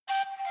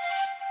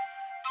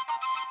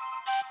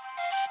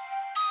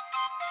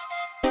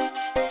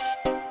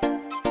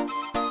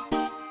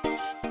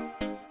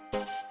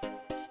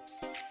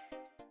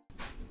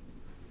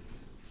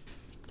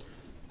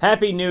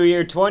Happy New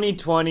Year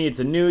 2020. It's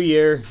a new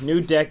year,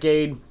 new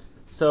decade.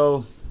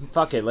 So,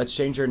 fuck it, let's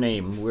change our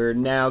name. We're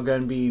now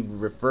going to be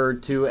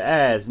referred to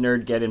as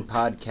Nerdgeddon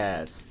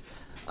Podcast.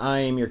 I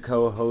am your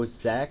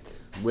co-host, Zach,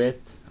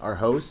 with our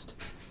host,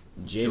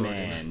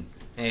 J-Man.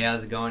 Hey,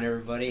 how's it going,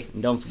 everybody?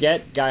 And don't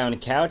forget, guy on the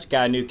couch.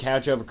 Got a new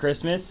couch over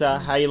Christmas.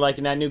 How you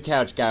liking that new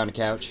couch, guy on the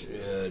couch?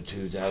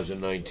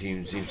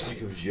 2019 seems like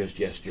it was just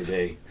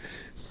yesterday.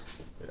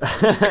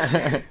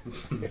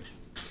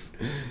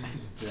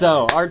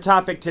 So, our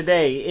topic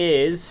today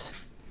is,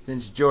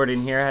 since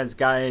Jordan here has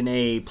gotten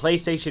a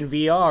PlayStation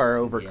VR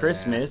over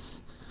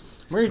Christmas,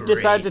 we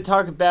decided to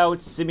talk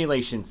about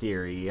simulation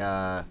theory.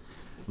 The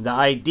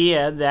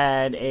idea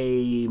that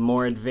a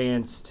more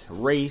advanced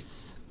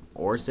race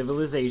or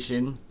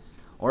civilization,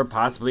 or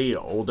possibly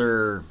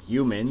older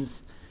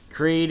humans,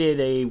 created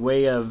a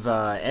way of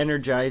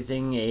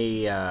energizing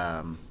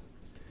a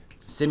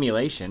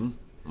simulation,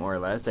 more or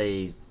less,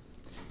 a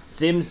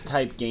Sims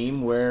type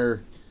game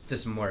where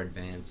just more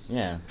advanced.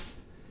 Yeah.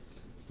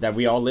 That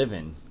we all live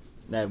in.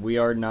 That we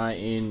are not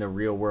in the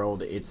real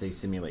world, it's a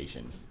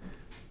simulation.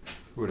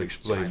 Would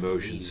explain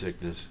motion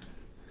sickness.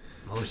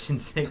 Motion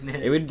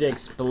sickness? It would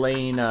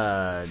explain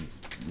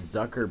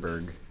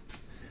Zuckerberg.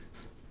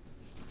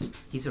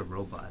 He's a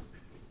robot.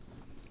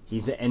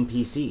 He's an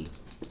NPC.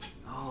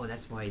 Oh,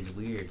 that's why he's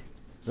weird.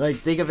 Like,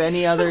 think of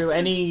any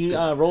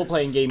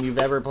role-playing game you've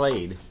ever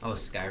played. Oh,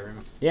 Skyrim?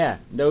 Yeah,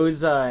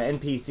 those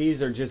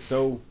NPCs are just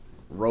so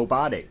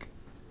robotic.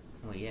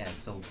 Oh, yeah,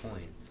 that's the whole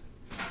point.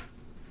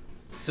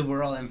 So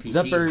we're all NPCs,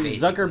 basically.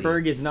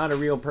 Zuckerberg is not a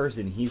real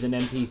person. He's an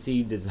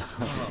NPC design.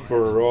 Oh,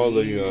 For all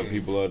the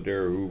people out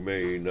there who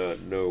may not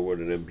know what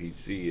an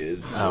NPC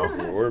is,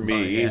 or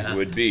me,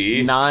 would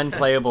be...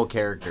 Non-playable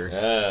character.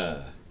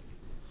 A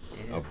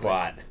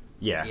bot.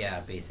 Yeah. Yeah,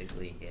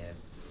 basically, yeah.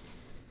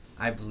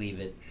 I believe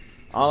it.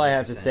 All I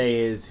have to say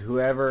is,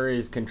 whoever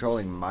is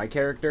controlling my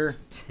character,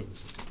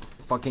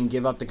 fucking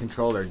give up the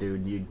controller,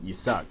 dude. You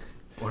suck.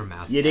 Or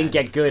mouse. You didn't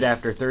get good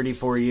after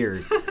 34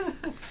 years.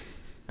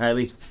 Or at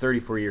least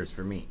 34 years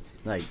for me.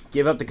 Like,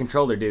 give up the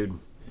controller, dude.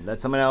 Let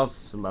someone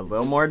else, a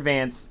little more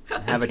advanced,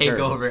 have a Take turn.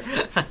 over.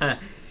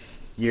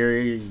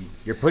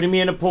 You're putting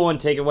me in a pool and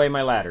taking away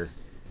my ladder.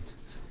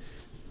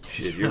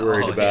 Shit, you're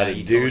worried about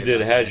a dude that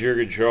has your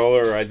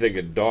controller. I think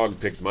a dog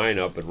picked mine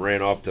up and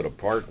ran off to the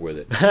park with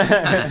it.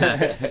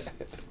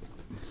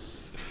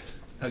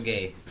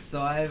 Okay,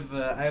 so I have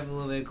a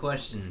little bit of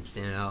questions,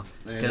 you know.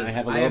 And I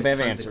have a little bit of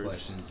tons answers.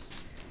 Questions.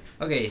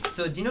 Okay,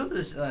 so do you know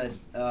this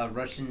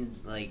Russian,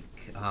 like,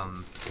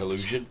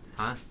 Collusion?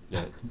 Huh?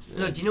 Yeah.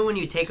 No, do you know when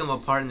you take them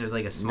apart and there's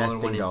like a smaller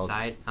Nesting one dolls.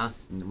 inside? Huh?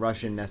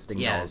 Russian nesting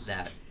dolls.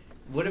 Yeah, that.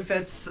 What if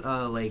that's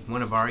like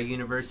one of our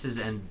universes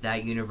and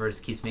that universe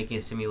keeps making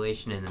a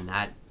simulation and then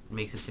that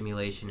makes a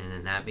simulation and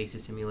then that makes a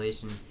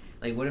simulation?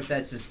 Like, what if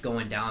that's just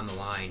going down the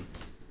line?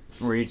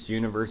 Where each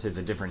universe is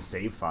a different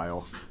save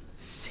file.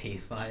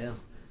 Save file?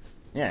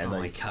 Yeah, Oh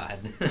like, my god.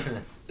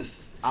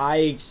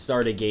 I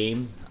start a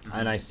game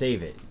and I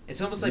save it. It's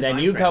almost like Then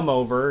Minecraft. you come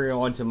over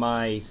onto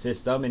my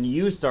system and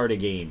you start a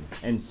game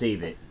and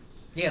save it.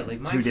 Yeah, like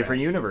Minecraft. Two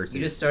different universes.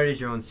 You just started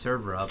your own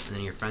server up and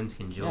then your friends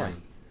can join.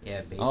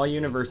 Yeah, basically. All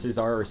universes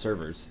are our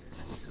servers.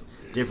 That's so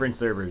weird. Different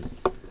servers.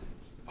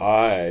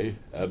 I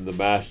am the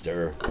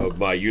master of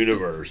my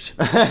universe.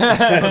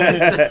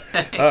 Guy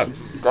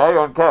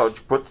on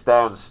couch puts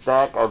down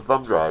stack of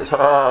thumb drives.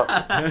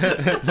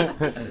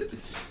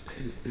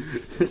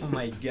 Oh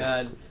my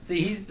god. So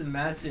he's the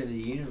master of the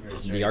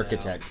universe The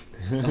architect.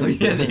 now. Oh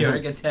yeah, the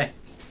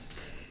architect.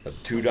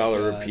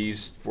 $2 a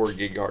piece, 4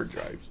 gig hard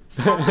drives.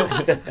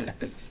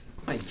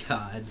 Oh my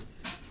god.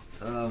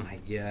 Oh my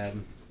god.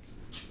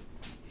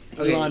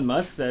 Okay, Elon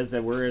Musk says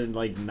that we're in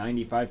like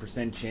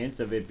 95% chance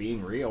of it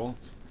being real.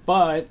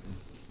 But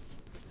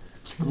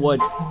what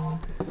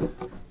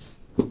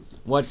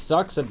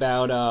sucks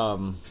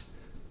about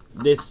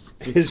this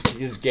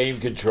His game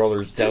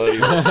controller's telling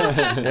you,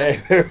 hey,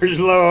 there's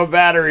low on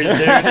batteries,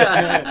 dude.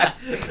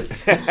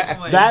 Oh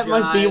my that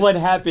must be God. what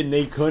happened.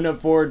 They couldn't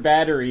afford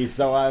batteries,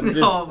 so I'm just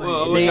Oh my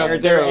Well,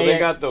 God. they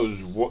got those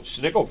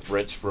Snickle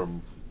Fritz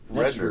from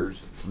That's true.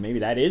 Renders. Maybe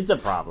that is the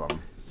problem.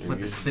 What,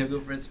 the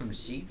Snuggle Fritz from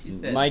Sheets, you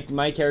said?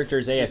 My character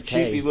is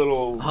Cheapy AFK.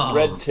 little Oh.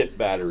 red tip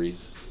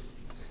batteries.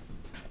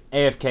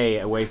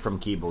 AFK away from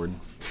keyboard.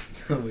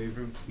 Away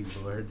from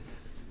keyboard.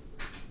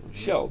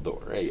 Shell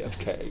door,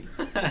 AFK.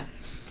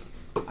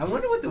 I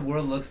wonder what the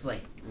world looks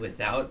like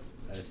without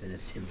us in a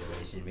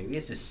simulation. Maybe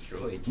it's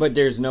destroyed. But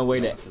there's no way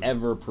to Awesome.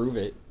 ever prove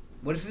it.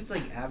 What if it's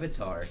like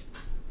Avatar?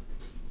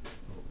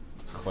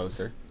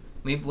 Closer.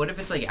 Maybe what if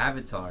it's like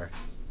Avatar?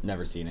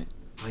 Never seen it.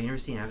 Oh, you never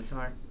seen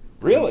Avatar?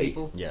 Really?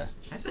 People? Yeah.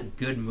 That's a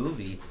good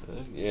movie.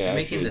 Yeah, They're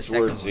making actually, the it's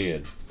second worth one. seeing.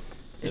 And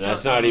It's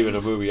that's on- not even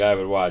a movie I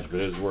would watch, but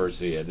it's worth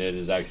seeing. It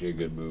is actually a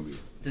good movie.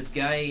 this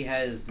guy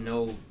has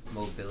no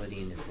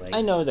mobility in his legs.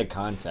 I know the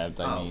concept.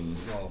 I mean,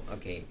 well,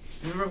 okay.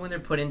 Remember when they're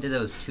put into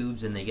those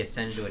tubes and they get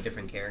sent into a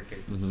different character?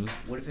 mhm.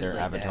 What if it's Their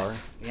like avatar. that?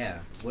 Yeah.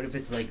 What if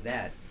it's like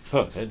that?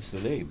 Huh, hence the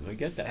name. I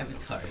get that.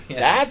 Avatar. Yeah.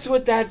 That's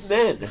what that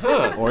meant,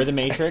 huh? Or the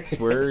Matrix,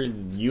 where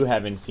you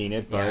haven't seen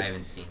it, Yeah, I but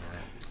haven't seen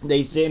that.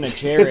 they sit in a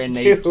chair and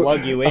they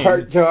plug you in.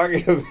 Are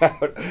talking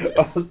about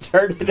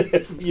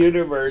alternative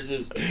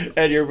universes,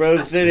 and you're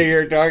both sitting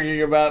here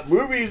talking about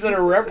movies that are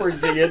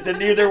referencing it that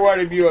neither one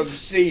of you have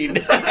seen.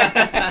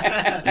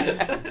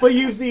 But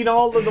you've seen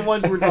all of the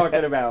ones we're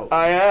talking about.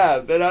 I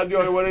have, and I'm the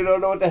only one who don't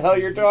know what the hell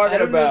you're talking I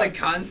don't about. know the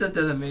concept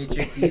of the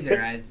Matrix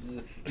either.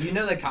 You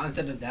know the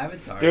concept of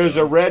Avatar. There's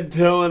a red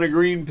pill and a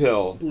green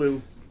pill.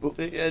 Blue. Well,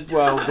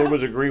 there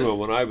was a green one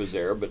when I was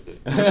there, but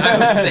I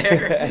was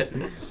there.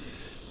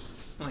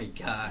 Oh my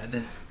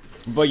god.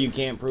 But you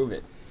can't prove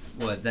it.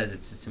 What, that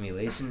it's a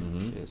simulation?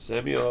 Mm-hmm. yeah,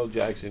 Samuel L.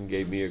 Jackson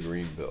gave me a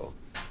green pill.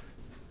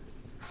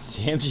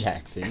 Sam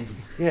Jackson.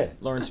 Yeah.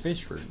 Lawrence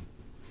Fishburne.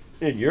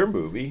 In your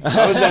movie,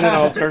 I was in an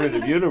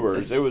alternative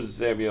universe. It was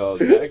Samuel L.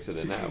 Jackson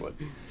in that one.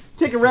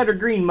 Take a red or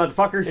green,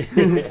 motherfucker.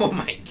 Oh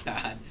my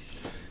god.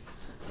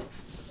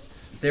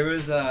 There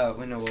was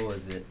what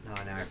was it?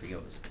 Oh, now I forget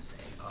what I was gonna say.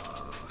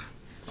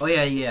 Oh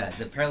yeah,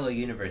 the parallel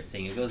universe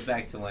thing. It goes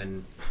back to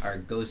when our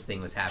ghost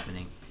thing was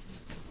happening.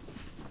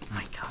 Oh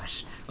my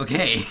gosh.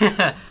 Okay,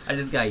 I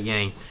just got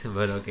yanked,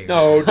 but okay.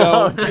 No,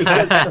 Oh, no.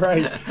 Jesus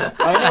Christ.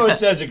 I know it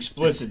says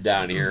explicit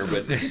down here,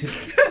 but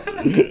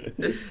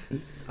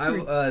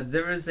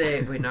There was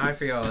a wait. Now I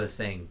forget what I was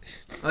saying.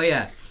 Oh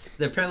yeah,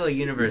 the parallel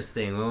universe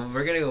thing. Well,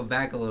 we're gonna go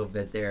back a little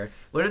bit there.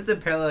 What if the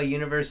parallel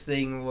universe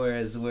thing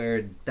was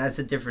where that's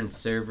a different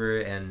server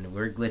and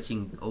we're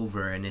glitching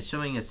over and it's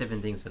showing us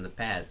different things from the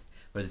past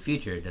or the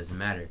future? It doesn't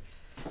matter.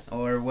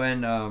 Or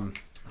when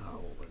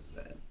what was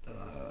that?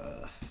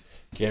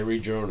 can't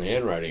read your own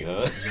handwriting,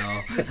 huh?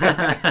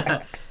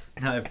 No.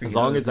 No, I forget As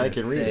what long I was as I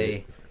gonna can read say.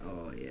 it.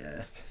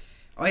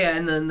 Oh yeah,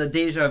 and then the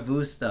deja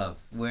vu stuff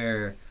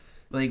where.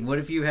 Like, what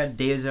if you had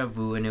deja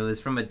vu and it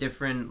was from a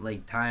different,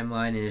 like,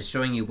 timeline and it's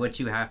showing you what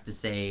you have to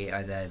say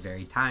at that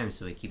very time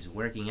so it keeps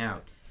working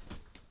out?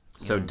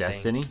 You So know what I'm saying?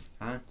 Destiny?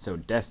 Huh? So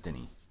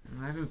Destiny.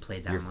 I haven't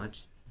played that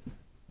much.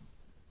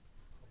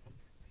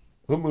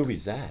 What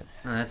movie's that?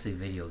 No, that's a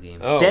video game.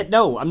 Oh,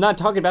 No, I'm not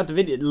talking about the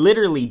video.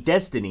 Literally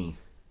Destiny.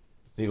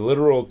 the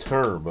literal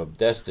term of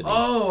destiny.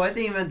 Oh, I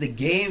think you meant the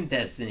game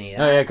Destiny.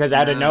 Oh yeah, because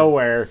out of That was-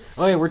 nowhere.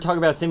 Oh yeah, we're talking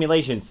about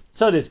simulations.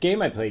 So this game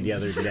I played the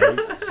other day.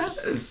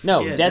 No,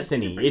 Yeah,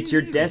 Destiny. that's It's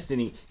your pretty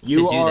destiny.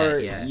 You do are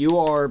that, yeah. you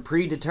are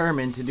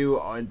predetermined to do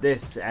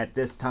this at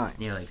this time.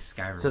 Yeah, like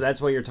Skyrim. So that's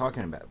what you're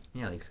talking about.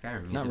 Yeah, like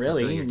Skyrim. You Not can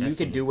really. fulfill your You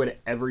destiny. can do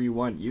whatever you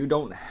want. You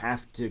don't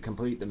have to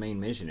complete the main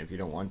mission if you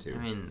don't want to. I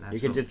mean, that's you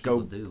can what just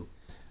people go. do.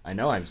 I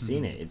know. I've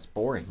seen it. It's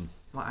boring.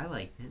 Well, I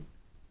liked it.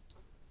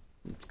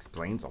 It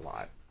explains a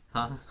lot.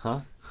 Huh?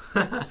 Huh?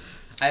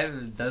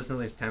 That's the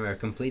only time I've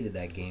completed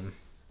that game.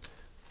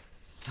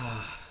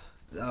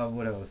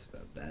 What else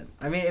about that?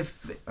 I mean,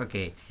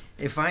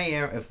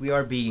 if we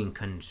are being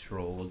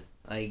controlled,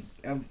 like,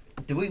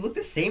 do we look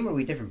the same or are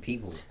we different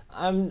people?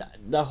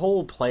 The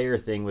whole player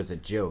thing was a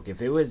joke.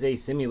 If it was a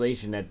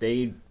simulation that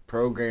they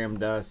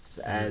programmed us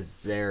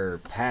as their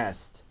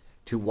past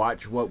to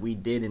watch what we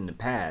did in the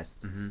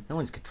past, no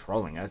one's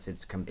controlling us.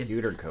 It's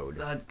computer code.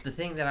 The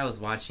thing that I was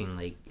watching,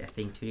 like, I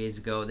think 2 days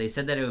ago, they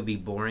said that it would be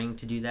boring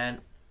to do that,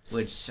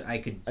 which I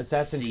could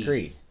Assassin's see.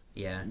 Creed.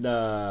 Yeah.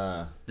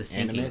 The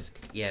syncing. Animisc.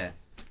 Yeah.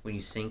 When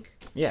you sync.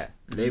 Yeah,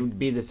 they would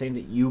be the same.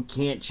 That you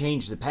can't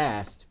change the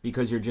past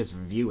because you're just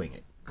viewing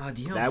it. Oh,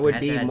 do you know That how would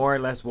bad be that more or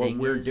less what thing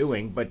we're is?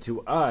 doing. But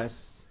to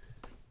us,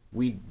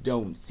 we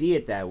don't see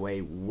it that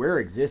way. We're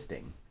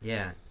existing.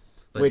 Yeah.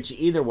 But Which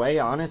either way,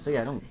 honestly,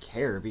 I don't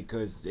care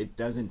because it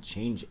doesn't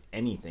change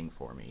anything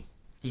for me.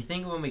 do you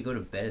think when we go to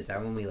bed, is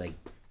that when we, like,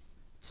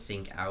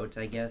 sync out,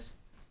 I guess?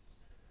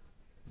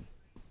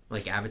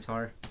 Like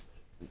Avatar?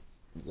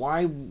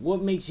 Why?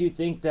 What makes you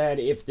think that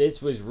if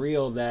this was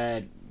real,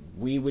 that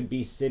we would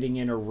be sitting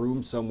in a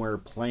room somewhere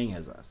playing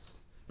as us?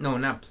 No,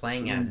 not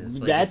playing as us.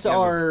 Like, That's if you have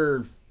a-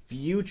 our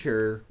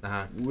future,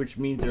 Uh-huh. which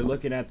means they're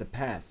looking at the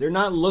past. They're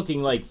not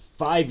looking like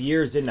 5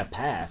 years in the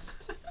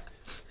past.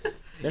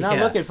 They're not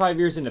Yeah. looking 5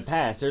 years in the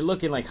past. They're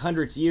looking like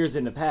hundreds of years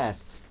in the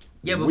past.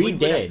 Yeah, but we would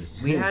did.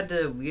 We have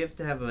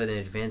to have an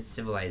advanced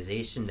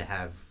civilization to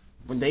have.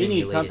 When they need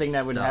simulated something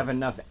that would stuff. have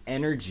enough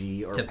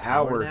energy or To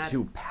power power that?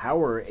 to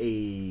power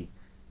a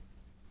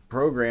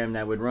program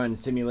that would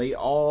simulate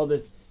all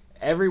this.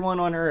 Everyone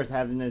on Earth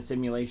having a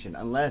simulation,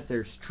 unless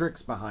there's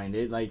tricks behind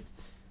it, like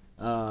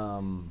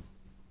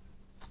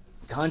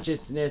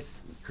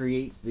consciousness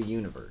creates the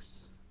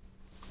universe.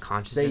 Say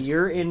Consciousness.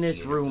 you're in creates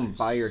this the room universe.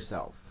 by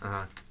yourself,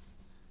 Uh-huh.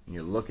 and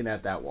you're looking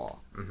at that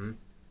wall. Mm-hmm.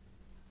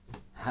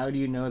 How do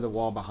you know the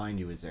wall behind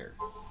you is there?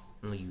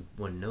 Well, you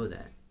wouldn't know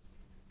that.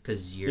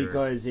 Because you're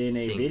Because in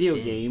a synced video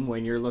in. game,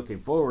 when you're looking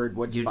forward,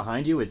 what's You'd-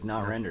 behind you is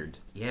not rendered.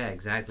 Yeah,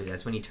 exactly.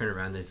 That's when you turn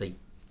around. There's like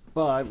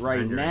But right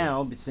Rendering.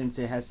 now, since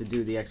it has to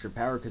do the extra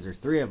power because there's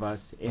 3 of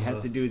us, it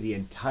has to do the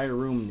entire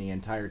room the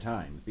entire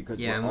time because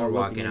Yeah, and we're all we're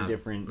looking walking in out,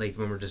 different. like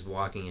when we're just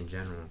walking in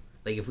general.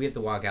 Like if we have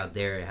to walk out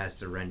there, it has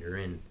to render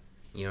in.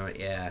 You know,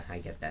 yeah, I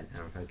get that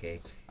now. Okay.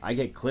 I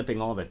get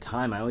clipping all the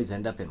time. I always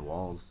end up in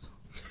walls.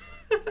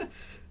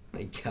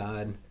 My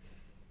God.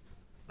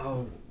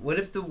 Oh, what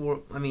if the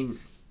world? I mean,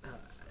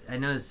 I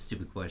know it's a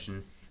stupid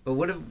question, but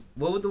what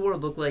would the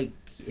world look like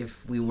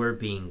if we were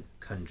being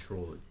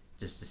controlled?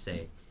 Just to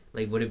say,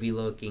 like, would it be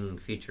looking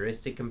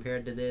futuristic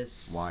compared to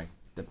this? Why?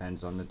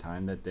 Depends on the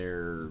time that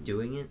they're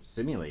Doing it?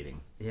 simulating.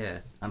 Yeah.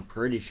 I'm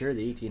pretty sure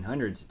the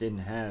 1800s didn't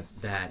have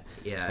That.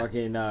 Yeah.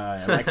 fucking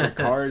electric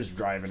cars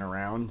driving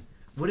around.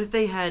 What if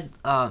they had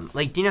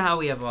like, do you know how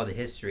we have all the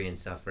history and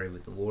stuff, right,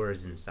 with the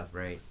wars and stuff,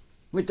 right?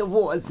 With the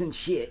wars and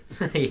shit.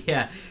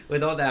 Yeah,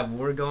 with all that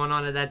war going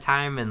on at that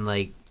time and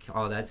like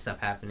all that stuff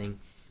happening.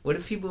 What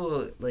if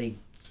people like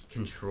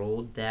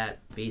controlled that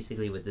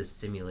basically with this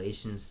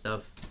simulation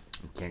stuff?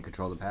 You can't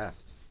control the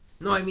past.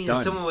 No, It's I mean done.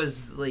 if someone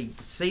was like,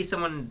 say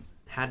someone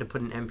had to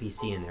put an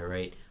NPC in there,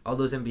 right? All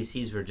those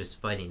NPCs were just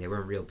fighting; they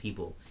weren't real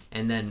people.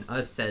 And then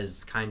us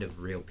as kind of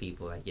real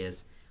people, I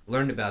guess,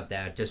 learned about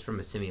that just from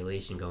a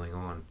simulation going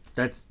on.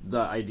 That's the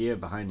idea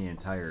behind the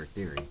entire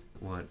theory.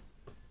 What?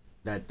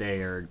 That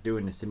they are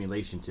doing a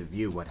simulation to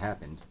view what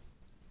happened.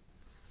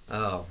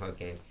 Oh,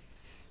 okay.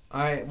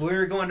 All right,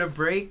 we're going to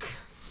break,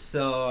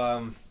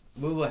 so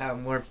we will have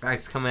more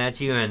facts coming at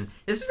you, and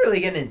this is really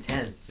getting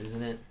intense,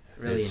 isn't it?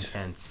 Really Yes.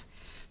 intense,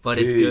 but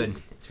it's good.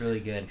 It's really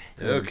good.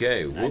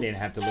 Okay. I didn't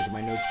have to look at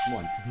my notes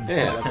once.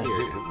 It's all up here.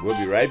 Yeah. We'll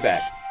be right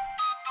back.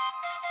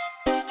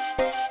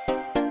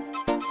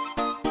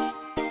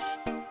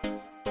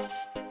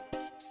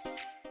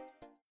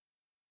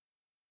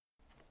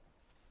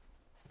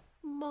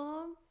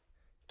 Mom,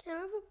 can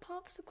I have a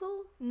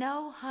popsicle?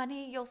 No,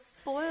 honey, you'll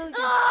spoil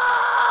your...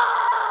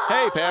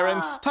 Hey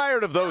parents,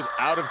 tired of those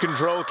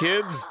out-of-control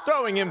kids?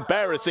 Throwing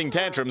embarrassing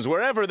tantrums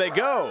wherever they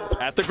go.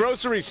 At the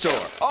grocery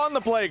store, on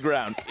the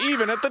playground,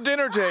 even at the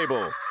dinner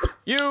table.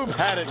 You've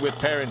had it with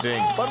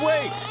parenting, but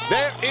wait,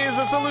 there is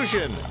a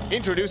solution.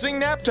 Introducing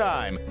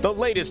Naptime, the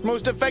latest,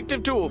 most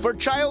effective tool for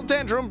child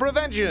tantrum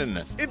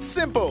prevention. It's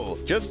simple.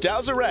 Just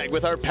douse a rag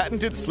with our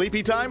patented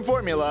Sleepy Time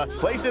formula,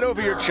 place it over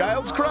your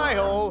child's cry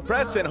hole,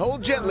 press and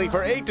hold gently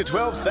for 8 to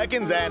 12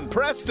 seconds, and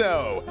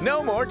presto,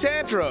 no more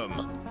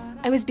tantrum.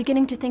 I was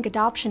beginning to think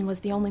adoption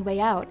was the only way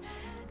out.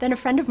 Then a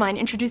friend of mine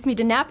introduced me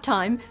to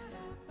Naptime.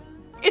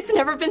 It's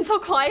never been so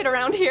quiet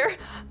around here.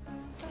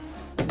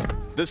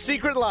 The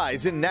secret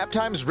lies in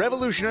Naptime's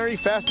revolutionary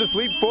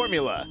fast-to-sleep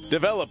formula.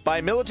 Developed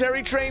by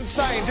military-trained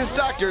scientist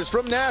doctors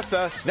from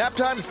NASA,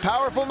 Naptime's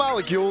powerful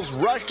molecules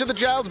rush to the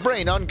child's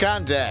brain on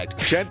contact,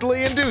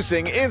 gently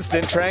inducing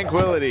instant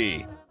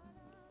tranquility.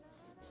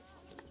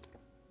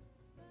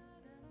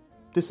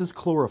 This is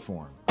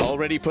chloroform.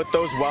 Already put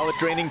those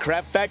wallet-draining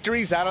crap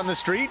factories out on the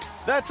street?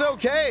 That's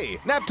okay!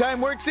 Naptime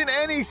works in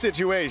any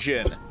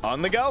situation.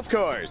 On the golf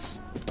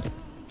course.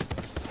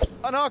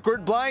 An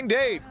awkward blind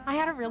date. I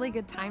had a really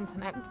good time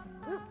tonight.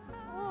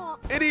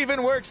 It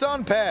even works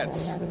on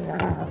pets.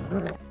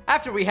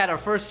 After we had our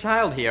first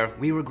child here,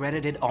 we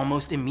regretted it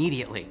almost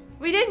immediately.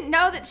 We didn't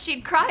know that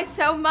she'd cry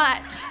so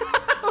much.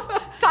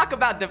 Talk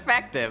about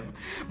defective.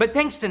 But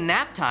thanks to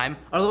Naptime,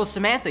 our little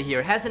Samantha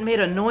here hasn't made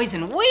a noise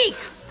in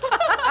weeks.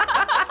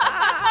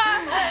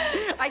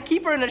 I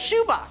keep her in a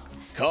shoebox.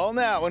 Call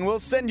now and we'll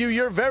send you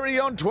your very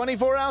own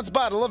 24-ounce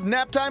bottle of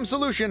Naptime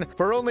solution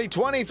for only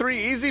 23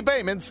 easy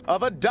payments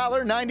of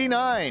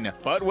 $1.99.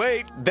 But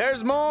wait,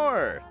 there's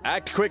more!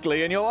 Act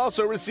quickly and you'll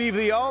also receive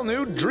the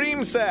all-new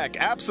Dream Sack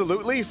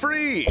absolutely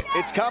free.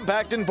 It's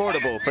compact and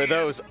portable for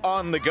those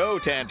on-the-go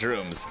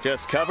tantrums.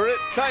 Just cover it,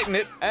 tighten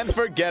it, and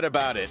forget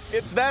about it.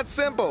 It's that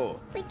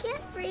simple. We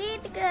can't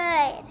breathe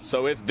good.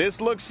 So if this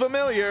looks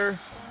familiar,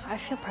 I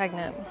feel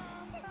pregnant.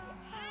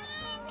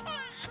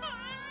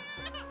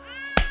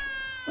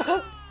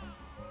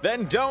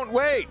 then don't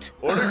wait.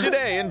 Order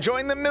today and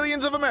join the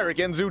millions of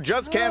Americans who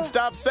just can't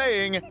stop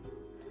saying,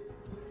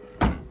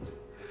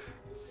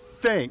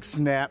 Thanks,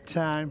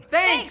 Naptime.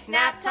 Thanks,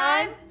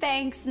 Naptime.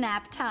 Thanks,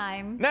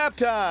 Naptime.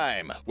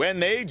 Naptime, when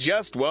they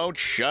just won't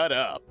shut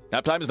up.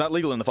 Naptime is not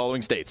legal in the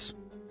following states.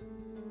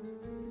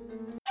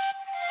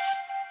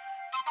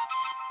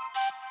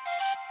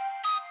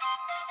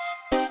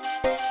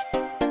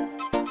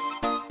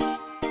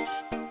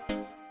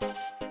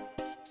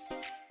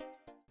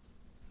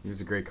 It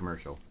was a great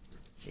commercial.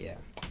 Yeah,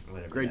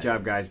 whatever. Great that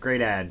job, is. guys.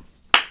 Great ad.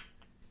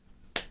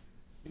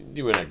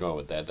 You were not going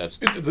with that. That's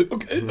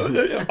okay.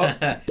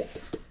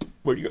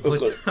 Where do you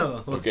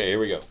go? Okay, here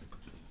we go.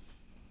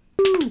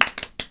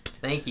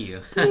 Thank you.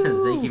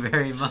 Thank you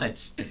very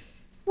much.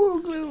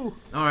 Woo glue.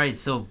 All right,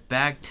 so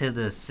back to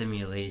the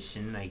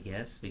simulation, I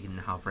guess. We can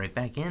hop right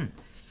back in.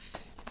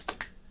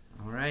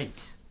 All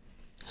right.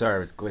 Sorry, I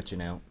was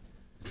glitching out.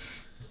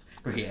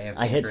 Okay,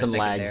 I hit for a some second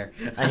lag. there.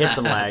 I hit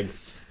some lag.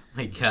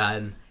 My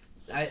God.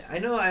 I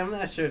know, I'm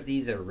not sure if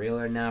these are real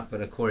or not,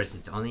 but of course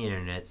it's on the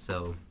internet,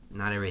 so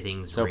not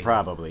everything's So real.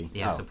 probably.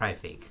 Yeah, Oh. so probably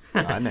fake.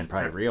 I meant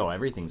probably real.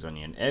 Everything's on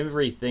the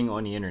everything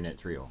on the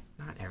internet's real.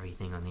 Not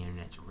everything on the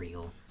internet's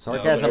real.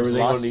 Sarcasm's everything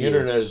lost on the you.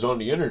 internet is on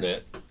the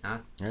internet. Huh?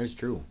 That is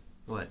true.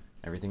 What?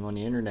 Everything on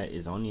the internet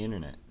is on the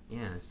internet.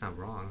 Yeah, it's not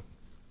wrong.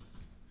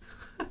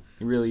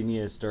 You really need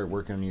to start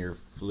working on your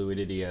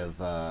fluidity of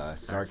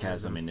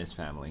sarcasm in this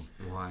family.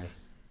 Why?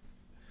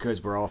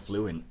 Because we're all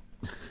fluent.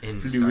 In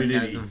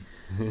Fluidity.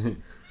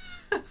 sarcasm?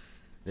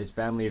 This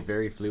family is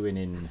very fluent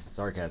in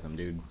sarcasm,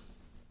 dude.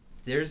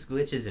 There's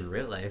glitches in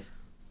real life.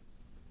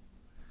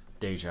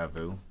 Deja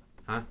vu.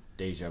 Huh?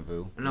 Deja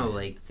vu. No,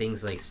 like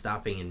things like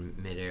stopping in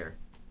midair,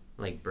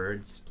 like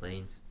birds,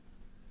 planes.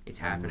 It's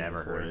happened. Never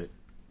before. heard it.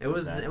 It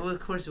was, of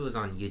course, it was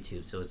on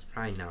YouTube, so it's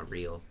probably not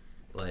real.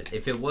 But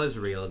if it was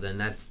real, then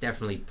that's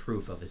definitely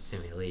proof of a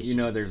simulation. You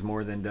know, there's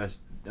more than just.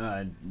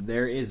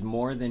 There is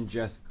more than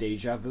just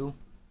deja vu.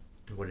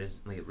 What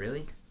is? Wait,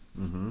 really?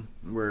 Mm-hmm.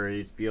 Where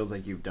it feels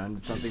like you've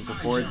done something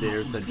before.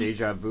 There's a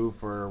deja vu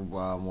for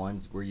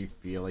ones where you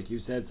feel like you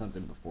said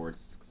something before.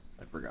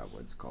 I forgot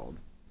what it's called.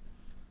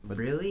 But,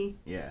 really?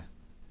 Yeah.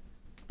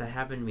 That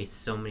happened to me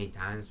so many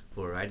times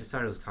before. I just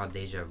thought it was called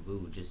deja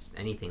vu. Just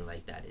anything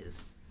like that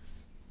is.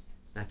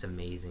 That's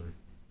amazing.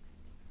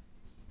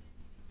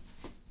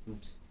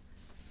 Oops.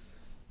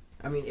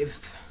 I mean,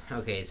 if...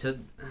 Okay, so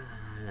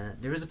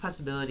there is a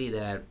possibility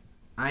that...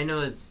 I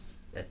know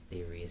it's a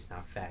theory, it's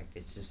not fact,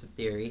 it's just a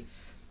theory.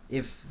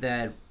 If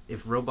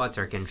robots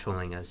are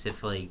controlling us,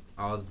 if, like,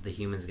 all the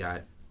humans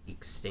got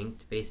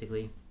extinct,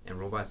 basically, and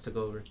robots took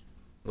over,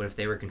 what if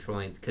they were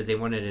controlling... Because they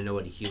wanted to know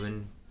what a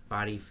human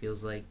body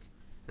feels like.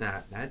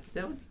 That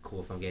would be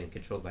cool if I'm getting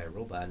controlled by a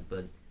robot,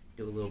 but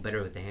do a little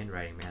better with the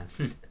handwriting,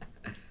 man.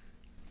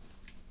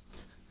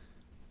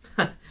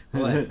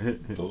 What?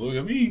 Don't look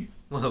at me.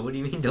 Well, what do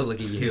you mean don't look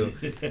at you?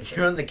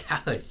 You're on the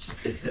couch.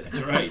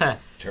 That's right.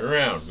 Turn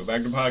around. Go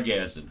back to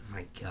podcasting. Oh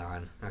my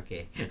god.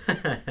 Okay.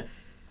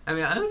 I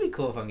mean, it would be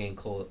cool if I'm getting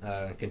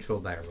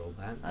controlled by a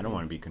robot. I don't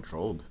want to be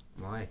controlled.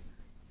 Why?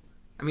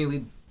 I mean,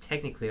 we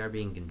technically are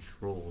being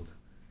controlled.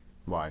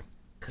 Why?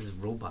 Because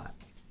robot.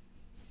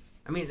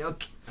 I mean,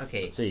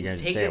 okay. So you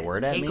guys say a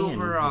word at me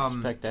over, and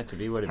expect that to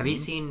be what it have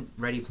means? you seen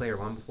Ready Player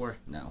One before?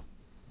 No.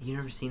 You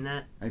never seen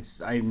that?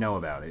 I know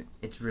about it.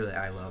 It's really,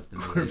 I love the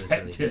movie. It was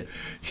really good.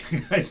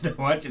 You guys not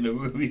watching the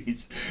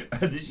movies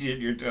of the shit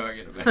you're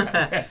talking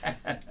about.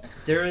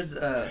 There is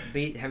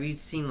have you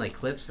seen like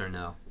clips or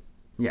no?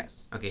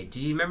 Yes. Okay,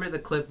 do you remember the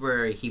clip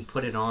where he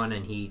put it on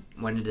and he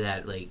went into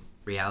that like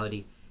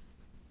reality?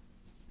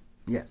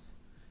 Yes.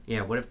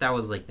 Yeah, what if that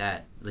was like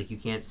that? Like you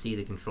can't see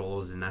the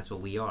controls and that's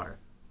what we are.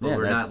 But Yeah,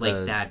 we're that's not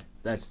like that.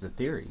 That's the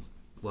theory.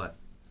 What?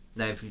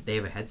 That if they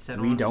have a headset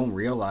on? We don't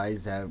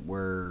realize that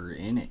we're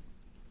in it.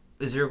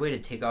 Is there a way to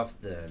take off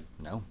the...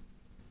 No.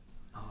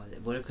 Oh,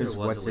 what if there was Because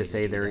what's a way to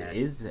say do there that?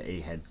 is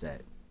a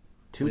headset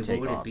to Wait, take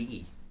what would off? it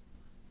be?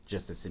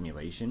 Just a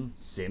simulation.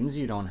 Sims,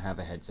 you don't have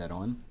a headset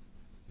on.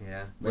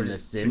 Yeah. But the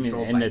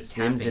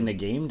Sims in the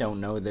game don't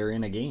know they're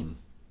in a game.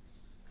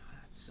 Oh,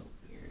 that's so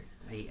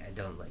weird. I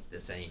don't like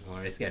this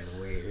anymore. It's getting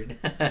weird.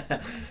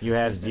 You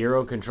have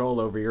zero control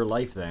over your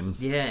life then.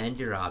 Yeah, and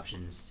your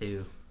options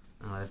too.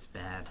 Oh, that's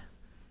bad.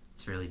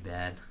 It's really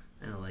bad.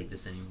 I don't like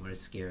this anymore. It's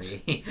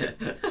scary.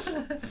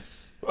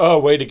 Oh,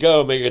 way to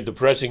go. Make a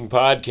depressing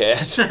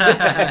podcast.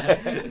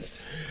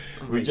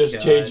 We just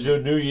changed to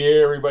a new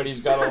year. Everybody's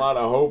got a lot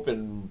of hope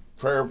and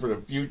prayer for the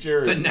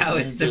future. But now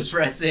it's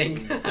depressing.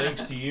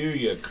 Thanks to you,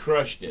 you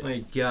crushed it. Oh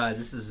my god,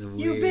 this is weird.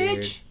 You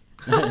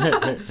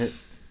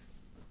bitch!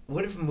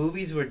 What if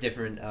movies were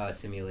different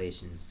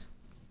simulations?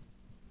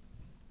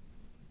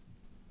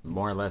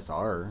 More or less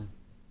are.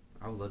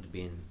 I would love to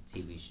be in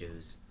TV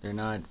shows. They're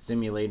not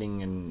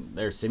simulating, and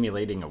they're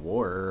simulating a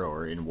war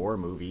or in war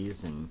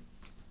movies and.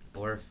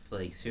 Or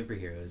like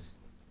superheroes.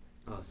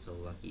 Oh, so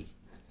lucky.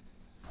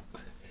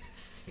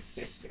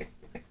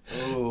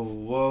 Oh,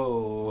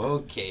 whoa,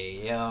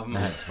 okay,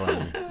 That's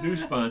funny. New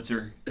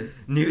sponsor.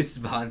 New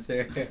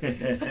sponsor.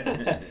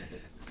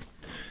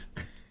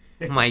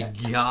 Oh my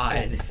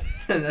god.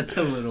 That's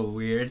a little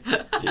weird.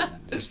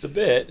 Just a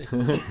bit. A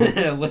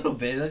little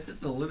bit. That's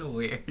just a little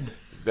weird.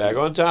 Back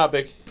on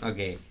topic.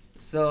 Okay,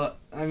 so,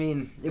 I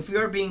mean, if we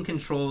are being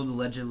controlled,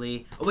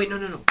 allegedly... Oh, wait,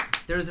 no.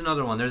 There's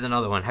another one.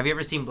 Have you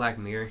ever seen Black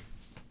Mirror?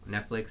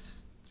 Netflix?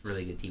 It's a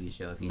really good TV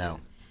show. If you No.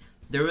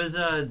 There's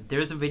a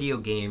video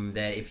game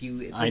that if you...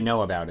 It's I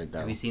know about it, though.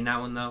 Have you seen that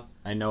one, though?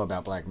 I know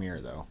about Black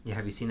Mirror, though. Yeah,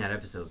 have you seen that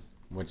episode?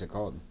 What's it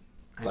called?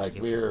 I Black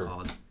forget what it's Mirror.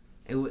 called.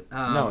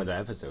 No, the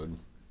episode.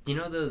 Do you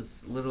know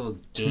those little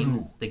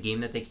the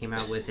game that they came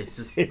out with? It's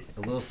just a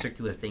little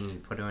circular thing you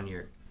put on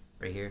your...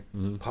 Right here?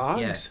 Pogs?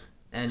 Yeah.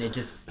 And it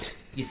just...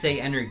 You say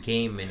enter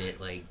game and it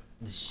like...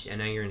 And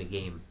now you're in a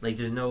game. Like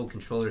there's no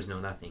controllers, no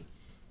nothing.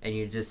 And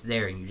you're just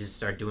there and you just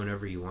start doing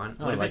whatever you want.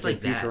 Oh, What if like it's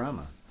like in that?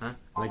 Futurama. Huh?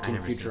 Like I in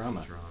never seen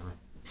Futurama.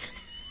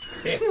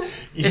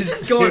 It's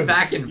just going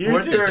back and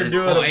forth You two at are this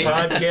doing point. a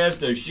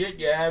podcast of shit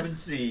you haven't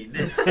seen.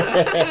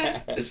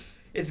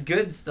 It's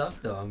good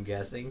stuff though, I'm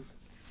guessing.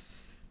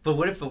 But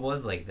what if it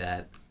was like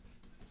that?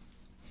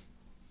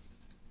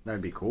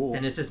 That'd be cool.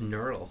 Then it's just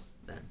neural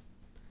then.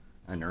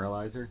 A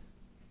neuralizer?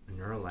 A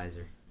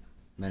neuralizer.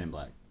 Men in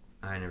Black.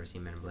 I never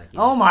seen Men in Black.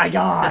 Oh my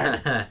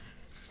god!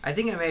 I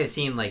think I may have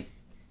seen like,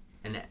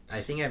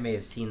 I think I may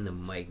have seen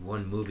them like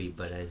one movie,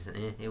 but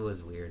it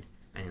was weird.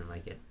 I didn't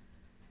like it.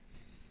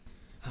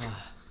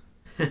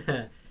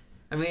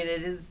 I mean,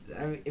 it is.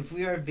 I mean, if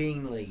we are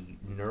being like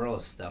neural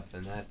stuff,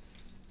 then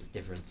that's a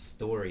different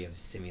story of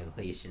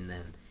simulation.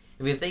 Then,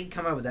 I mean, if they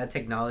come up with that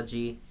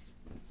technology,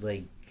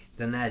 like,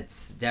 then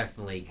that's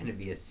definitely going to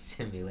be a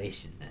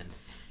simulation. Then,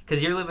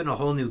 because you're living a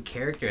whole new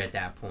character at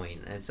that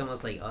point. It's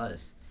almost like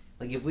us.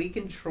 Like, if we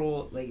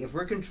control, like, if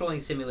we're controlling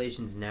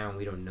simulations now and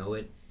we don't know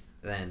it,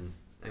 then,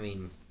 I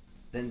mean,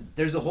 then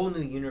there's a whole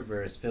new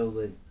universe filled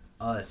with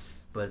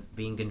us, but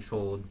being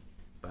controlled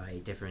by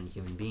different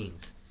human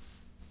beings.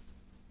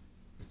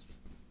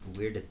 It's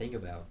weird to think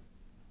about.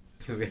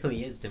 It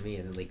really is to me,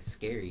 and like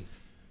scary.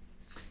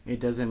 It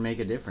doesn't make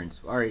a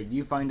difference. Alright,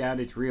 you find out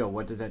it's real.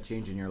 What does that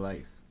change in your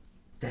life?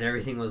 That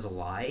everything was a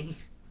lie?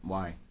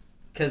 Why?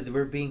 Because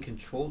we're being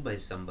controlled by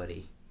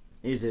somebody.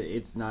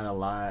 It's not a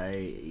lie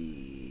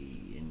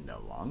in the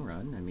long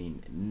run. I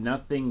mean,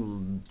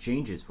 nothing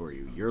changes for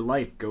you. Your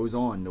life goes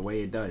on the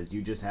way it does.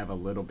 You just have a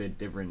little bit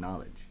different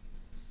knowledge.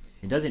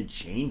 It doesn't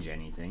change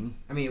anything.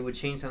 I mean, it would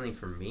change something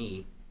for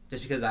me,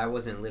 just because I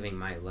wasn't living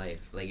my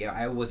life. Like,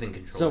 I wasn't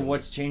controlling. So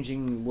what's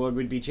changing? What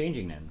would be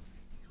changing then?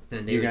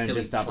 Then they You're would gonna still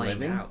just be stop playing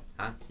living? out.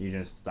 Huh? You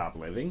just stop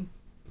living?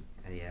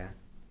 Yeah.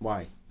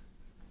 Why?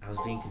 I was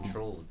being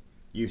controlled.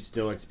 You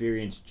still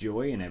experience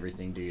joy and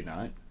everything, do you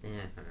not? Yeah.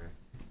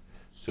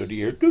 So do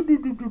you?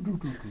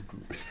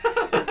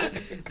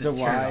 So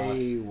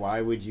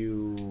why would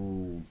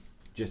you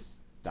just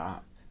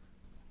stop?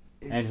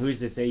 And who's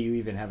to say you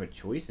even have a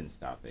choice in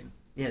stopping?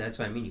 Yeah, that's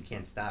what I mean. You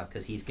can't stop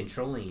because he's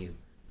controlling you.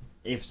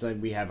 If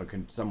we have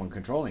someone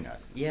controlling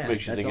us. Yeah.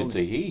 Makes you think it's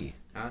a he.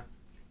 Huh?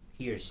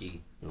 He or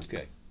she.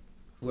 Okay.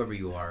 Whoever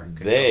you are.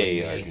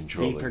 They are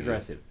controlling. Be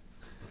progressive.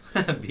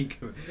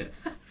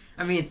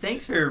 I mean,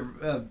 thanks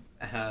for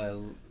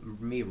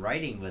me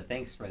writing, but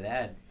thanks for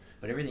that.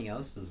 But everything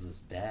else was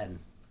just bad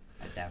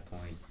at that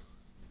point.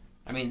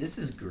 I mean, this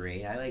is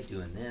great. I like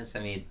doing this.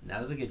 I mean,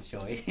 that was a good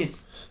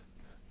choice.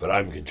 But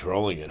I'm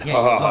controlling it. Yeah, you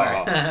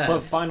are.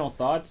 But final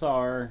thoughts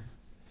are...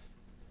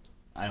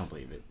 I don't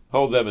believe it.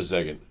 Hold them a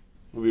second.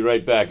 We'll be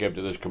right back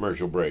after this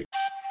commercial break.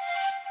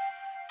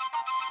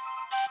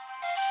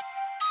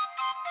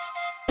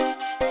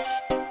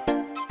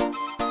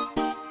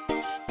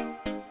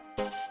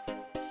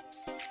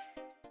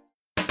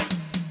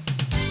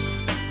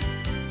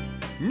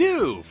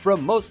 New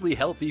from Mostly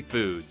Healthy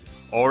Foods,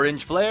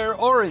 Orange Flare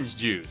Orange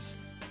Juice.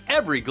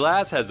 Every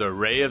glass has a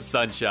ray of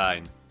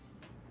sunshine.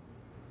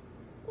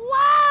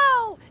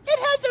 Wow! It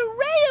has a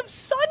ray of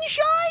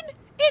sunshine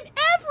in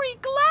every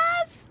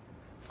glass?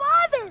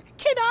 Father,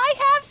 can I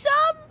have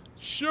some?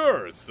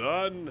 Sure,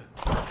 son.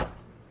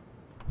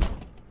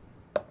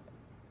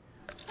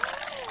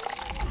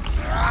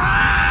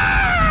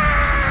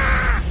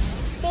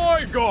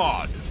 My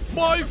God!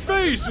 My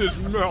face is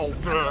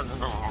melting!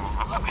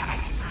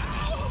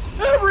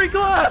 Every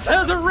glass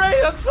has a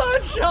ray of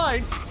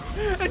sunshine!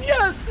 And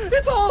yes,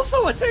 it's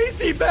also a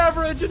tasty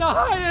beverage and a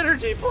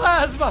high-energy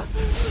plasma!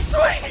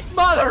 Sweet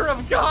Mother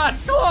of God,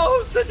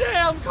 close the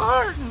damn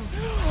carton!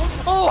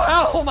 Oh,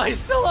 how am I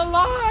still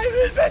alive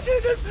envisioning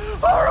this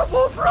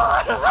horrible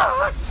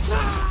product?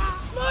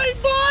 My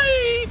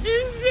body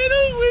is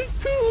riddled with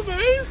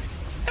tumors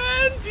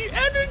and the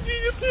energy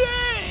to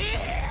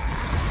play!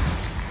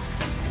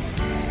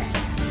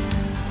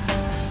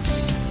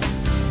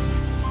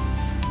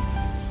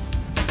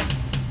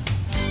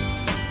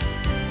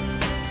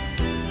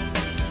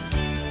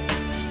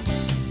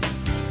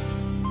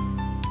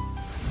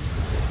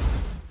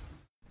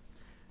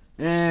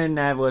 And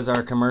that was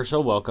our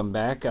commercial. Welcome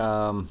back.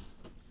 Final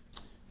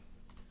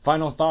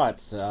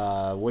thoughts.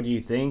 What do you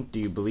think? Do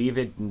you believe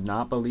it?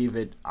 Not believe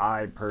it?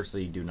 I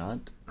personally do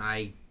not.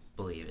 I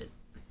believe it.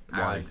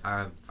 Why?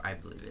 I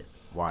believe it.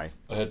 Why?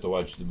 I have to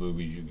watch the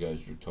movies you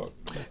guys were talking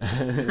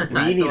about.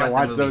 We need to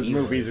watch those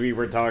movies we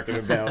were talking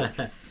about.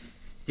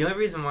 The only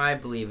reason why I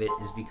believe it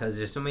is because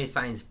there's so many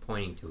signs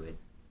pointing to it.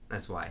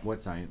 That's why.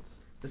 What science?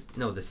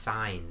 The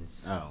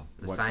signs. Oh,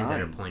 the what signs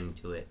that are signs? pointing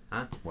to it,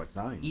 huh? What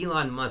signs?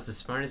 Elon Musk, the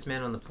smartest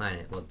man on the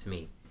planet. Well, to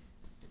me.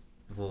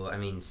 Well, I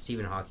mean,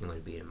 Stephen Hawking would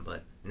have beat him,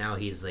 but now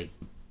he's like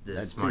the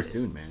That's smartest. too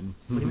soon, man.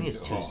 What do you mean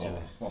it's too soon?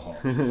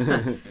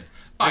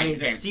 I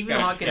mean, Stephen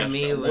Hawking to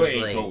me was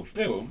like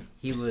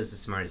he was the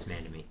smartest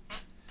man to me.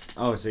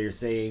 Oh, so you're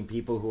saying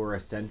people who are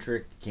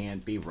eccentric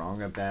can't be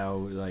wrong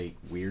about like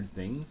weird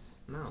things?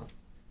 No.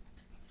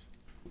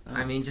 Oh.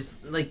 I mean,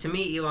 just like to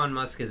me, Elon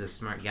Musk is a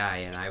smart guy,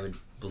 and I would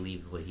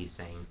believe what he's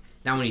saying.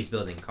 Not when he's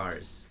building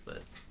cars,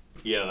 but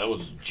Yeah, that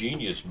was a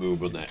genius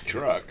move on that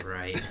truck.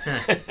 right.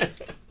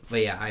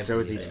 But yeah, I Shows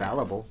believe he's it.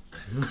 fallible.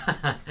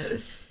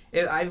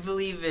 I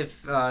believe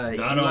if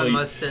Elon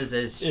Musk says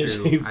it's true, Is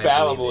he I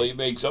fallible? believe He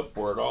makes up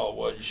for it all in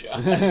one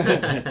shot.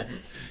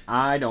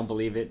 I don't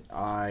believe it.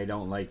 I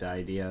don't like the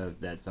idea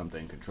that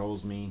something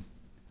controls me.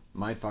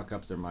 My fuck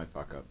ups are my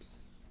fuck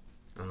ups.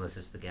 Unless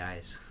it's the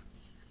guys.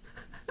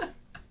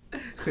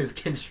 Who's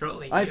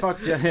controlling I you?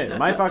 fucked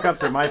my fuck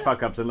ups are my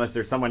fuck ups unless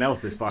there's someone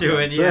else's fuck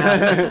Doing, ups.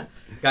 yeah.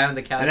 Guy on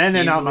the couch. And then do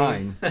they're you not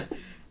believe- mine.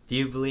 Do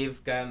you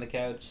believe guy on the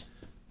couch?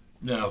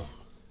 No.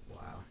 Wow.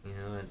 You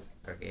know what?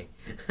 Okay.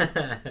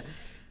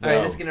 All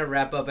right, this is gonna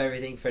wrap up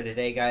everything for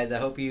today, guys. I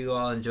hope you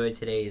all enjoyed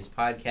today's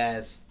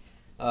podcast.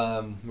 We're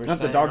Not the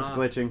signing dog's off.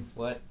 glitching.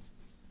 What?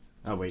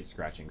 Oh wait,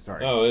 scratching.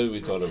 Sorry. Oh, we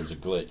thought it was a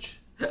glitch.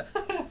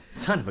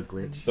 Son of a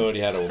glitch. Thought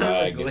he had a Son of a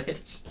wag.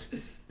 glitch.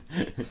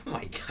 Oh my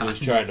He god. was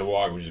trying to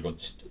walk. We just going.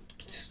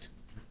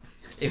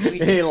 If we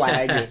Hey,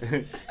 lag.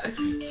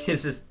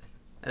 It's just,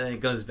 and then it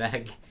goes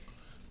back.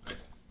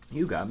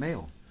 You got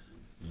mail.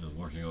 I'm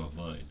working off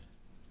mine.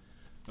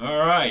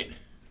 All right.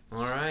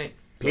 All right.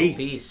 Peace.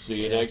 Peace.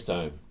 See you next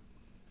time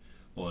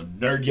on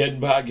Nerdgeddon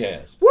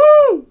Podcast.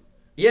 Woo!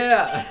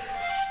 Yeah.